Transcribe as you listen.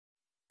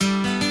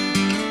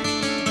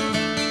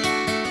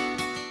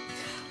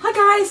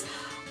guys,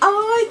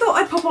 I thought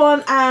I'd pop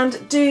on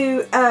and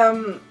do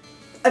a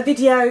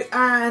video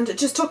and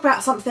just talk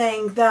about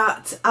something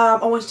that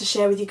I wanted to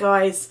share with you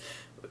guys.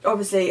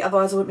 Obviously,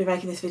 otherwise I wouldn't be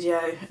making this video,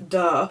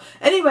 duh.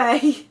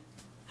 Anyway,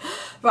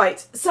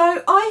 right,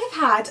 so I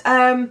have had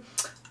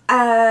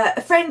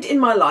a friend in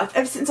my life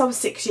ever since I was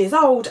 6 years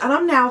old, and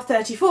I'm now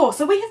 34,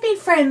 so we have been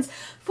friends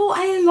for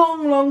a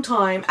long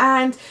time,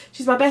 and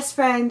she's my best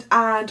friend,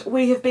 and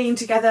we have been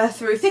together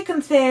through thick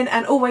and thin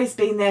and always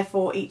been there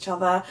for each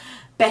other.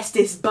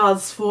 Bestest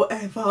buzz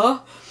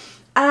forever.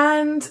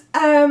 And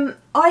I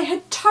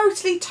had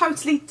totally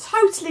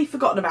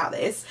forgotten about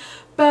this,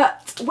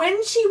 but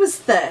when she was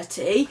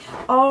 30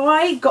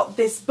 I got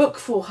this book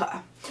for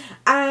her,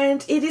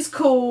 and it is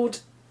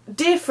called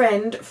Dear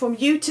Friend, From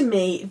You to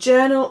Me,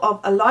 Journal of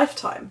a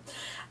Lifetime.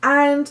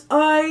 And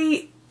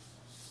I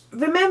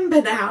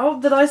remember now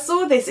that I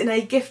saw this in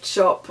a gift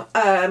shop,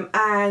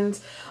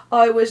 and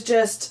I was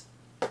just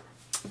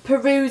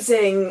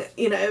perusing,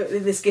 you know,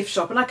 in this gift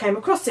shop, and I came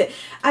across it,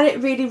 and it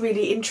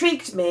really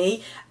intrigued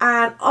me,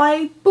 and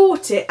I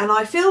bought it and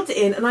I filled it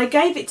in and I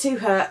gave it to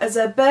her as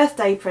a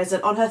birthday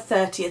present on her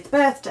 30th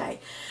birthday.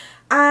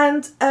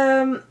 And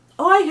I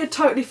had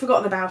totally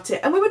forgotten about it,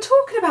 and we were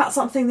talking about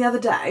something the other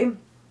day,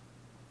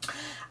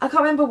 I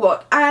can't remember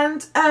what,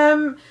 and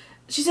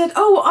she said,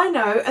 oh, I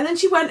know, and then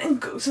she went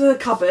and to the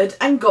cupboard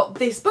and got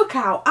this book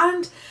out,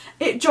 and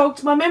it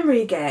jogged my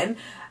memory again.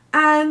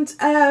 And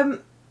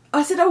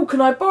I said, oh,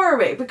 can I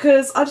borrow it,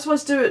 because I just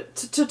wanted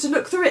to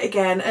look through it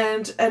again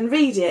and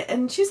read it.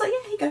 And she was like,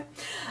 yeah, here you go.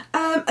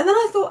 And then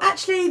I thought,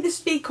 actually, this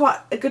would be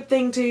quite a good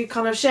thing to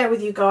kind of share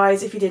with you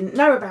guys if you didn't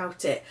know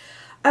about it.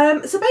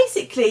 So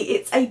basically,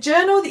 it's a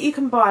journal that you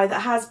can buy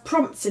that has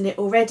prompts in it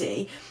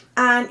already,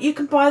 and you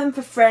can buy them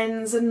for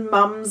friends and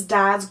mums,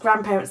 dads,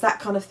 grandparents, that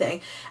kind of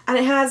thing. And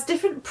it has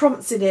different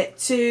prompts in it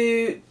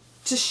to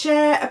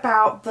share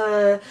about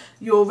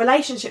your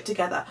relationship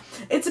together.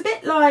 It's a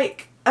bit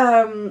like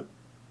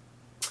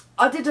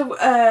I did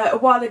a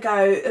while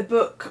ago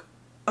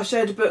I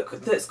showed a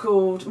book that's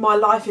called My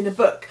Life in a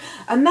Book,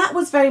 and that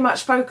was very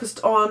much focused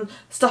on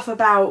stuff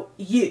about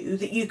you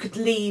that you could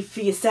leave for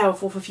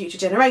yourself or for future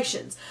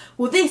generations.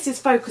 Well, this is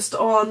focused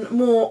on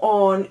more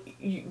on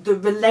the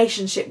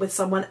relationship with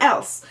someone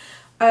else.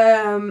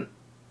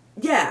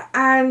 Yeah,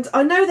 and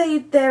I know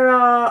there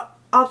are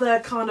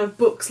other kind of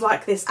books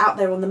like this out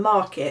there on the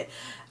market,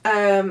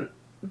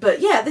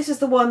 but yeah, this is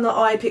the one that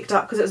I picked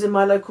up because it was in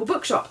my local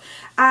bookshop,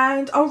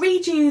 and I'll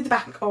read you the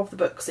back of the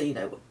book so you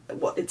know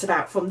what it's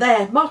about from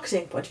their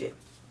marketing point of view.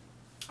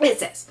 It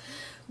says,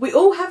 we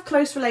all have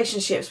close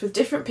relationships with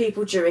different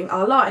people during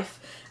our life,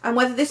 and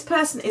whether this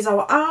person is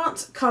our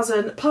aunt,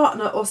 cousin,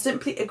 partner, or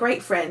simply a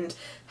great friend,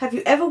 have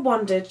you ever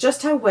wondered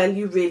just how well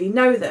you really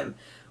know them?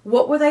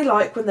 What were they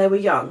like when they were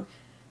young?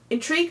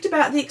 Intrigued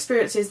about the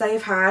experiences they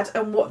have had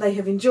and what they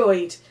have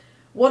enjoyed?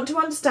 Want to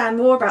understand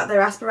more about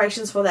their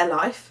aspirations for their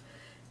life?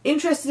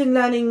 Interested in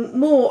learning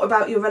more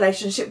about your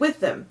relationship with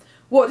them?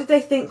 What did they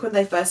think when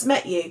they first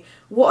met you?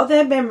 What are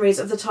their memories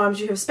of the times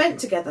you have spent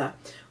together?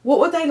 What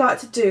would they like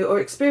to do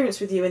or experience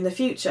with you in the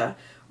future?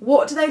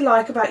 What do they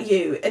like about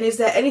you, and is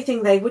there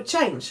anything they would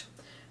change?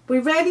 We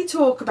rarely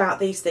talk about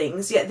these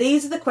things, yet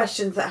these are the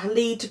questions that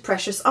lead to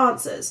precious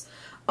answers.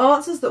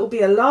 Answers that will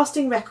be a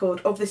lasting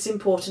record of this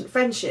important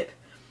friendship.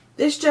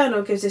 This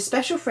journal gives this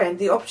special friend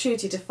the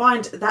opportunity to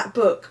find that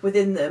book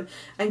within them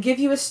and give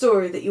you a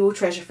story that you will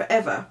treasure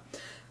forever.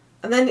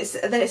 And then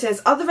it says,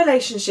 other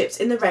relationships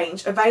in the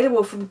range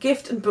available from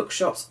gift and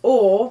bookshops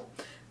or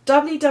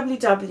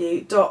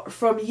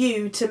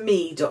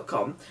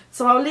www.fromyoutome.com.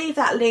 So I'll leave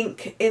that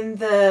link in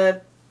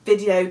the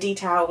video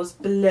details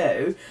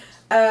below.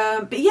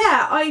 But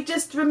yeah, I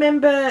just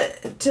remember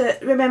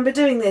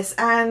doing this,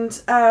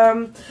 and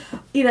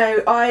you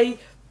know, I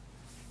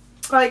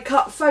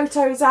cut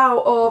photos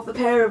out of the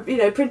pair of, you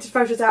know, printed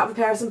photos out of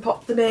the pairs and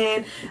popped them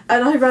in,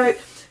 and I wrote,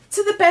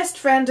 to the best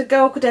friend a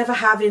girl could ever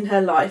have in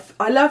her life,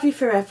 I love you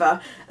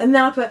forever. And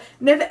then I put,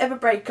 never ever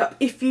break up,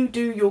 if you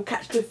do you'll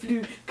catch the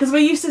flu. Because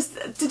we used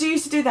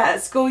to do that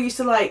at school, used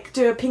to like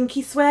do a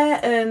pinky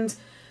swear and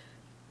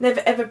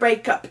never ever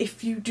break up,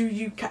 if you do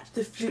you catch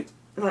the flu.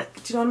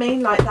 Like, do you know what I mean?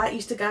 Like that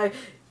used to go,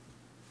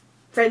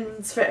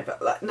 friends forever.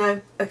 Like,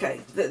 no, okay,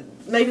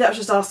 maybe that was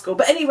just our school.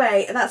 But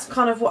anyway, that's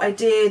kind of what I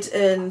did,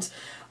 and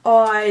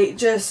I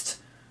just,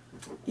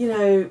 you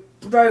know,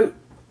 wrote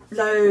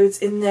loads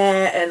in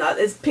there, and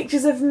there's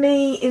pictures of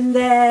me in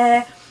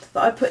there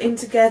that I put in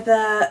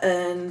together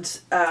and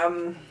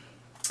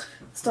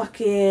stuck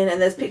in, and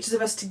there's pictures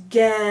of us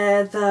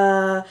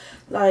together,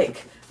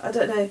 like, I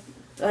don't know,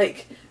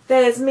 like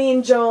there's me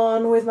and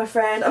John with my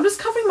friend. I'm just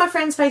covering my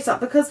friend's face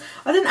up because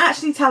I didn't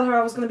actually tell her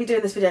I was going to be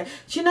doing this video.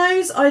 She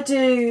knows I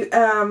do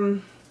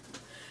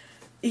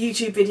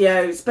YouTube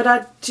videos,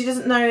 but she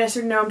doesn't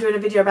necessarily know I'm doing a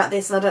video about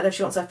this, and I don't know if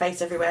she wants her face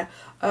everywhere,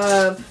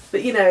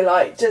 but you know,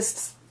 like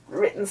just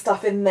written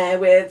stuff in there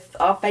with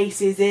our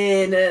faces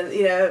in, and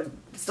you know,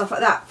 stuff like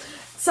that.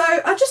 So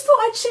I just thought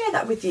I'd share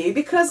that with you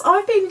because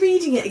I've been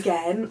reading it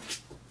again,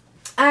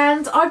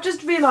 and I've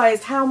just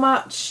realised how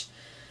much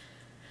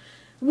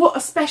what a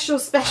special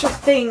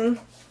thing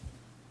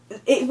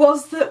it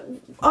was that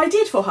I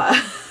did for her.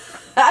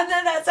 And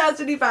then that sounds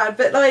really bad,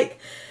 but like,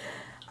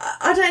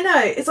 I don't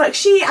know, it's like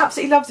she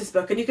absolutely loves this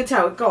book, and you can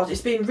tell, God,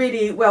 it's been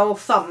really well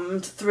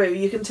thumbed through,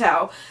 you can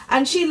tell,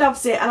 and she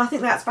loves it, and I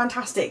think that's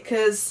fantastic,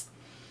 because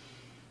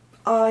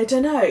I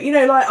don't know, you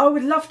know, like, I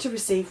would love to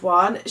receive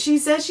one. She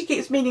says she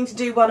keeps meaning to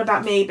do one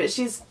about me, but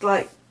she's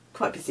like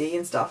quite busy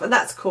and stuff, and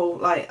that's cool,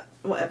 like,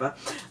 whatever.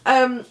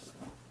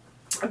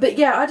 But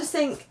yeah, I just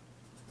think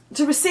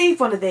to receive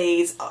one of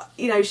these,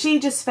 you know, she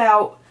just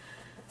felt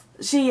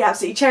she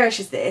absolutely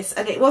cherishes this,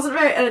 and it wasn't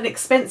very an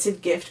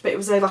expensive gift, but it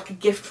was like a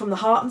gift from the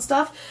heart and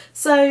stuff.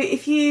 So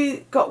if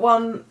you got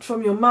one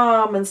from your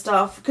mum and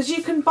stuff, because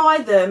you can buy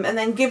them and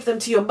then give them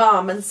to your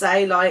mum and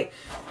say like,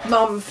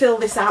 Mum, fill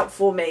this out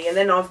for me, and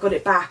then I've got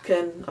it back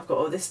and I've got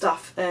all this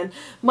stuff. And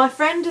my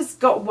friend has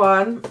got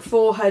one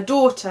for her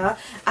daughter,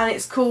 and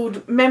it's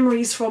called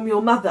Memories from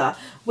Your Mother,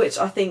 which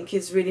I think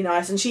is really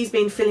nice, and she's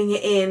been filling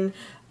it in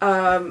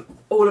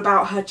all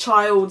about her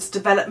child's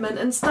development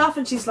and stuff,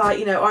 and she's like,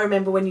 you know, I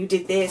remember when you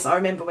did this, I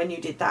remember when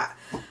you did that,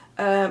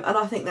 and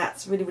I think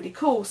that's really, really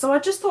cool. So I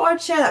just thought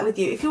I'd share that with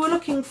you. If you were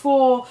looking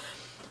for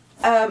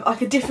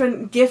like a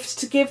different gift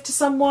to give to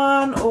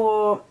someone,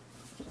 or...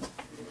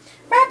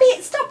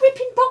 Rabbit, stop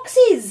ripping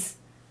boxes!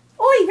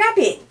 Oi,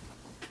 Rabbit!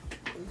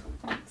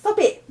 Stop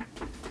it!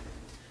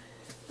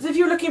 So if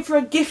you're looking for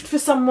a gift for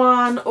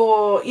someone,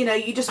 or, you know,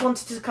 you just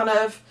wanted to kind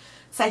of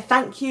say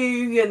thank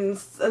you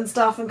and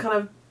stuff, and kind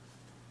of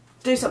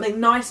do something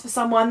nice for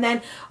someone,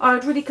 then I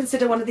would really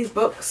consider one of these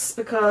books,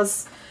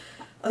 because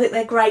I think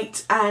they're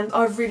great, and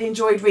I've really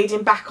enjoyed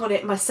reading back on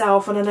it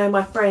myself, and I know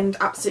my friend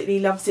absolutely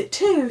loves it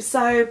too.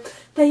 So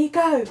there you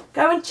go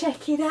and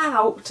check it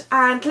out,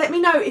 and let me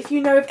know if you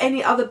know of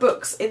any other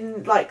books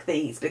in like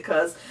these,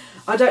 because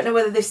I don't know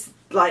whether this,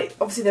 like,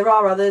 obviously there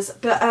are others,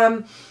 but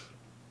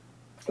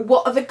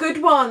what are the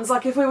good ones?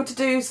 Like, if we were to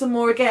do some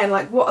more again,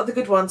 like, what are the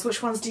good ones?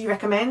 Which ones do you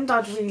recommend?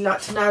 I'd really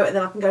like to know, and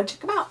then I can go and check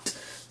them out.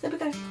 So there we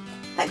go.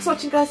 Thanks for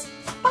watching, guys.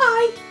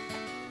 Bye!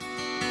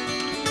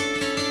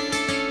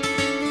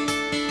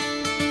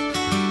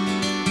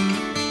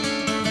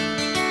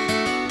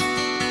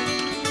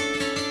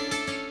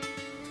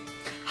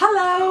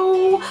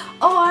 Hello!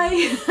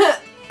 I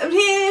am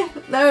here.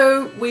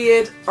 No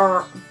weird